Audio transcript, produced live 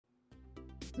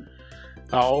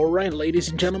Alright, ladies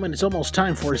and gentlemen, it's almost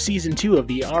time for Season 2 of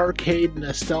the Arcade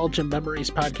Nostalgia Memories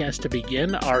podcast to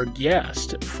begin. Our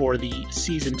guest for the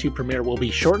Season 2 premiere will be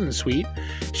short and sweet.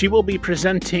 She will be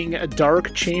presenting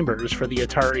Dark Chambers for the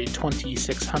Atari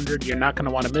 2600. You're not going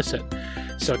to want to miss it.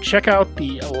 So check out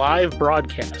the live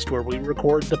broadcast where we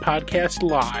record the podcast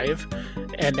live,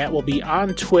 and that will be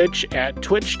on Twitch at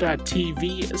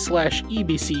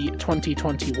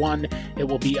twitch.tv/EBC2021. It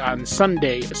will be on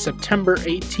Sunday, September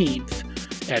 18th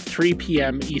at 3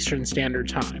 p.m. Eastern Standard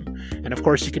Time. And of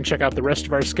course, you can check out the rest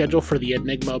of our schedule for the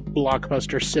Enigma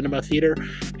Blockbuster Cinema Theater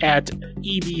at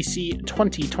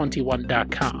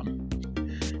ebc2021.com.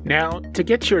 Now, to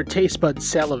get your taste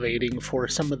buds salivating for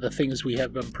some of the things we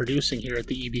have been producing here at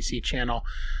the EBC channel,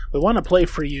 we want to play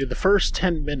for you the first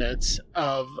 10 minutes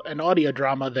of an audio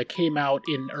drama that came out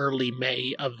in early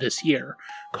May of this year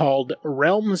called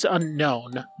Realms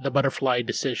Unknown: The Butterfly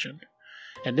Decision.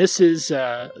 And this is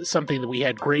something that we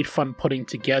had great fun putting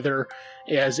together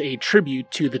as a tribute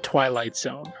to the Twilight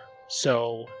Zone.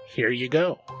 So, here you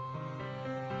go.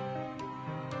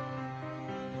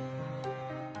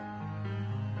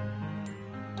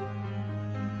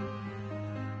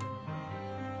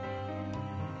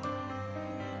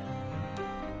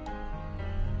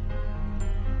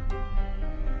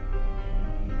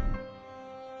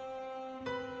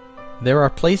 There are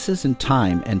places in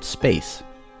time and space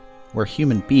where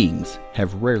human beings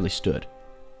have rarely stood.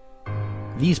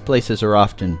 These places are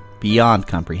often beyond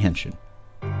comprehension,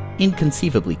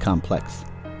 inconceivably complex.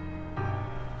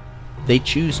 They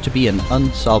choose to be an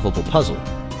unsolvable puzzle,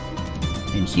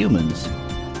 and humans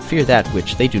fear that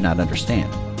which they do not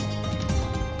understand.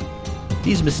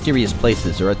 These mysterious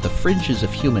places are at the fringes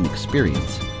of human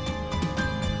experience,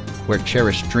 where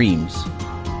cherished dreams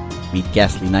meet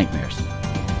ghastly nightmares.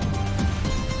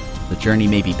 The journey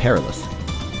may be perilous,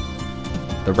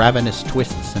 the ravenous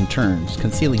twists and turns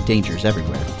concealing dangers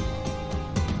everywhere.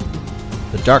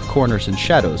 The dark corners and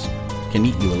shadows can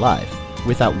eat you alive,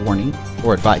 without warning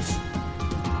or advice.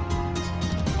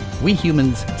 We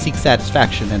humans seek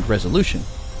satisfaction and resolution,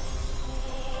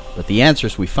 but the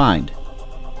answers we find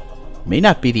may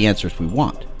not be the answers we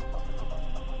want.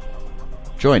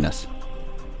 Join us,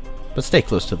 but stay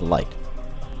close to the light.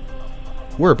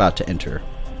 We're about to enter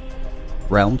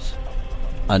Realms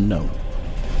Unknown.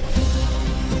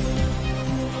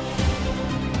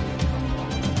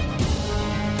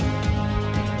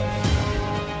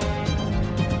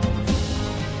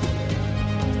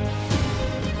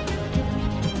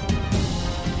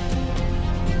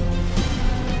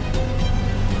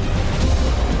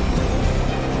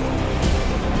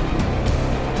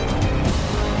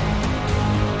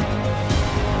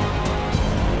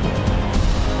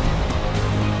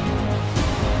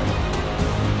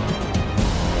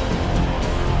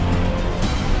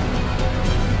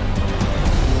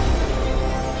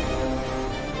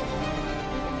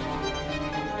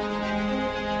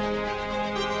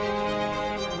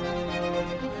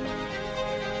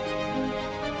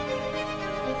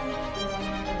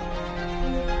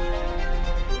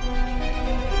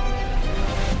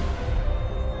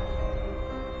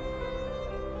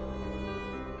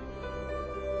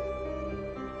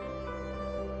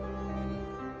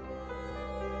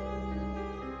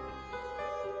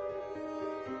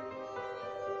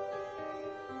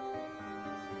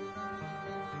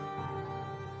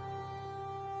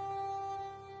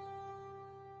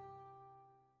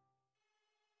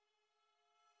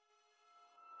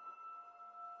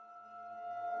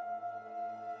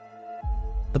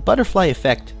 The butterfly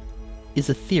effect is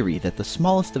a theory that the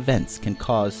smallest events can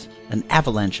cause an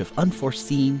avalanche of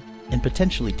unforeseen and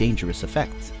potentially dangerous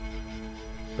effects.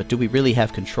 But do we really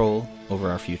have control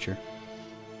over our future?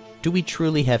 Do we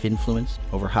truly have influence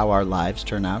over how our lives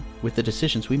turn out with the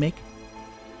decisions we make?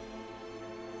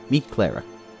 Meet Clara,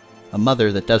 a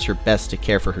mother that does her best to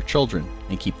care for her children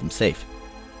and keep them safe.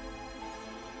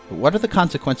 But what are the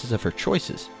consequences of her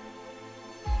choices?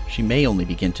 She may only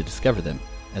begin to discover them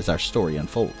as our story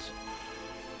unfolds.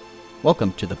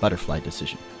 Welcome to The Butterfly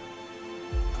Decision.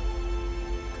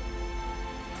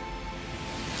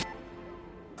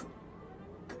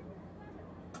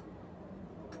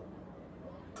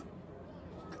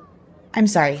 I'm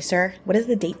sorry, sir. What is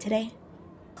the date today?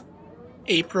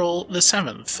 April the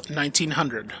 7th,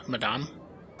 1900, madame.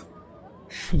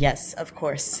 Yes, of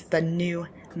course. The new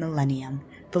millennium.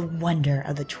 The wonder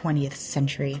of the 20th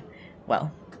century.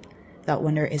 Well, that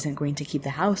wonder isn't going to keep the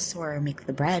house or make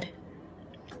the bread.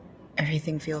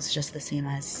 Everything feels just the same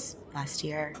as last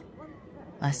year,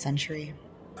 last century.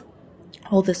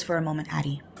 Hold this for a moment,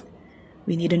 Addie.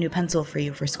 We need a new pencil for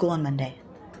you for school on Monday.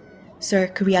 Sir,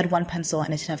 could we add one pencil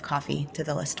and a tin of coffee to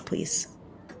the list, please?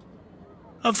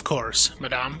 Of course,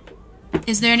 madame.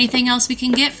 Is there anything else we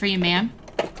can get for you, ma'am?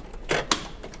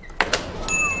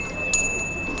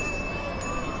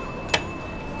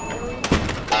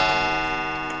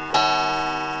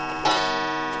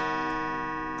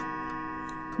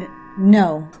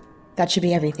 No, that should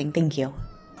be everything, thank you.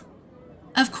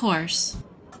 Of course.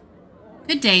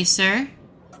 Good day, sir.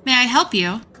 May I help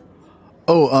you?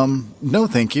 Oh, no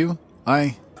thank you.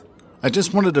 I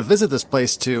just wanted to visit this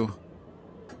place to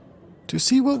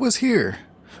see what was here.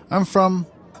 I'm from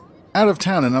out of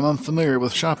town and I'm unfamiliar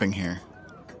with shopping here.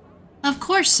 Of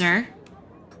course, sir.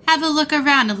 Have a look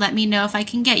around and let me know if I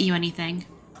can get you anything.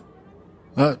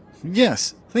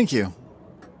 Yes, thank you.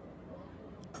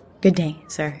 Good day,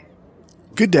 sir.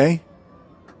 Good day.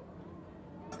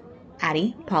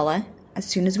 Addie, Paula, as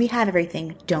soon as we have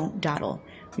everything, don't dawdle.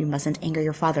 We mustn't anger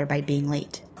your father by being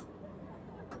late.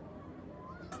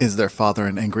 Is their father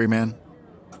an angry man?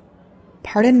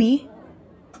 Pardon me?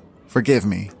 Forgive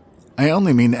me. I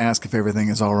only mean to ask if everything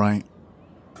is all right.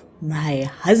 My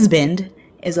husband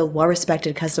is a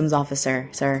well-respected customs officer,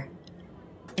 sir.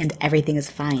 And everything is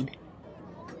fine.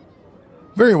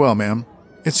 Very well, ma'am.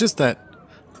 It's just that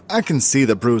I can see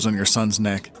the bruise on your son's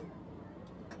neck.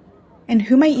 And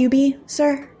who might you be,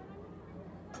 sir?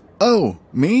 Oh,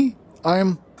 me?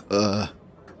 I'm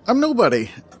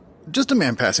nobody. Just a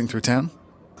man passing through town.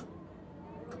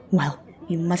 Well,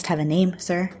 you must have a name,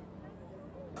 sir.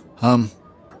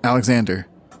 Alexander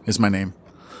is my name.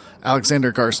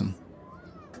 Alexander Garson.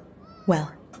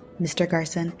 Well, Mr.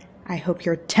 Garson, I hope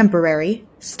your temporary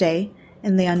stay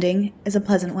in Lianding is a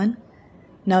pleasant one.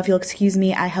 Now, if you'll excuse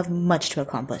me, I have much to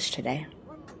accomplish today.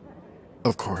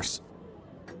 Of course.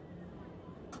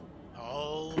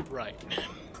 All right.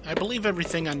 I believe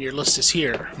everything on your list is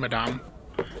here, madame.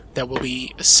 That will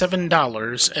be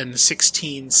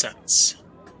 $7.16.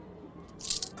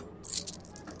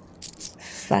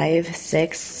 5,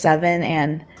 6, 7,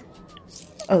 and...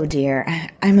 Oh dear,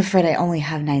 I'm afraid I only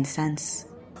have 9 cents.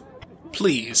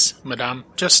 Please, madame,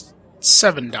 just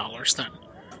 $7 then.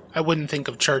 I wouldn't think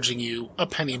of charging you a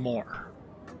penny more.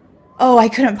 Oh, I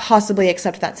couldn't possibly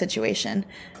accept that situation.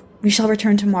 We shall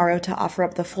return tomorrow to offer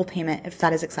up the full payment if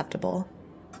that is acceptable.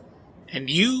 And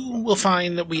you will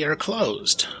find that we are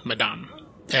closed, madame,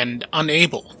 and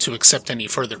unable to accept any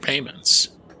further payments.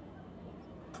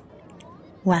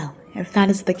 Well, if that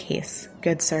is the case,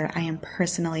 good sir, I am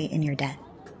personally in your debt.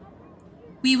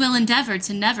 We will endeavor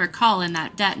to never call in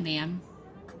that debt, ma'am.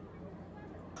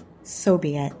 So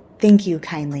be it. Thank you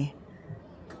kindly.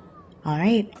 All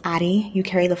right, Addie, you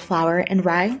carry the flour and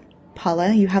rye.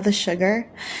 Paula, you have the sugar.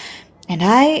 And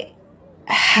I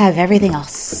have everything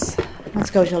else.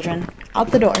 Let's go, children.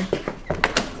 Out the door.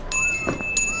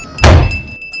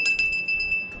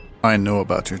 I know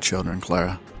about your children,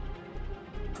 Clara.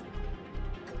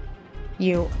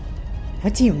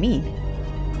 What do you mean?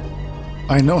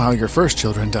 I know how your first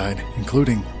children died,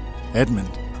 including Edmund.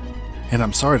 And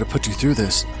I'm sorry to put you through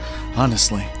this,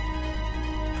 honestly.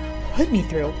 Put me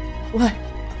through? What?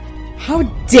 How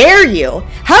dare you?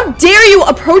 How dare you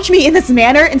approach me in this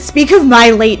manner and speak of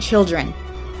my late children?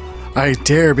 I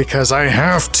dare because I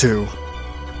have to.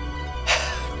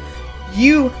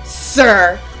 You,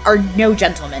 sir, are no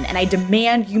gentleman, and I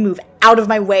demand you move out of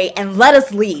my way and let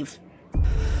us leave.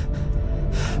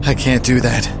 I can't do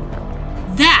that.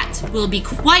 That will be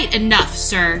quite enough,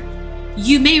 sir.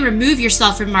 You may remove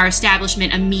yourself from our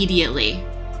establishment immediately.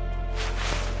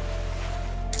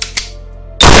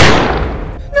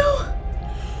 No.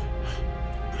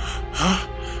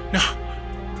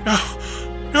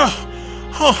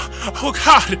 Oh,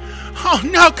 God. Oh,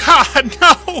 no, God,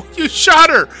 no. You shot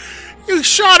her. You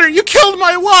killed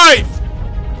my wife.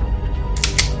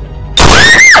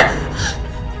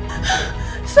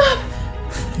 Stop.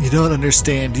 You don't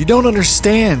understand.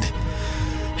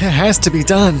 It has to be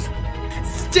done.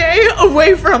 Stay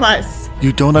away from us.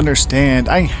 You don't understand.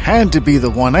 I had to be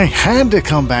the one. I had to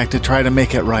come back to try to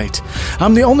make it right.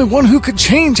 I'm the only one who could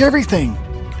change everything.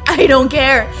 I don't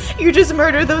care. You just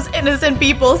murdered those innocent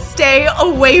people. Stay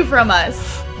away from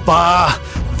us. Bah,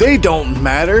 they don't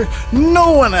matter.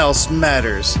 No one else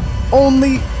matters.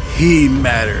 Only he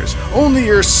matters. Only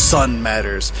your son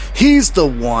matters. He's the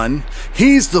one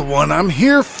I'm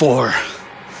here for.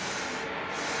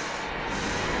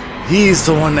 He's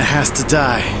the one that has to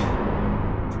die.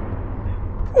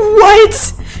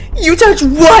 What? You touch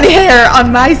one hair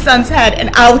on my son's head and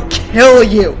I'll kill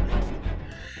you.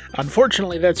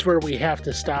 Unfortunately, that's where we have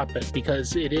to stop it,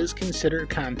 because it is considered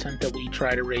content that we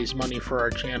try to raise money for our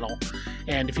channel.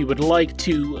 And if you would like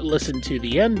to listen to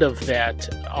the end of that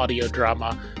audio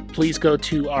drama, please go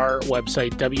to our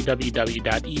website,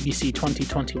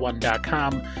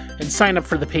 www.ebc2021.com, and sign up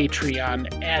for the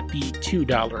Patreon at the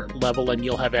 $2 level, and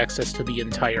you'll have access to the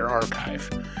entire archive.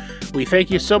 We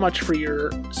thank you so much for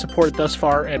your support thus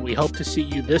far, and we hope to see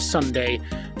you this Sunday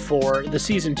for the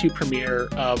Season 2 premiere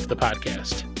of the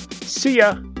podcast. See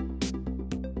ya!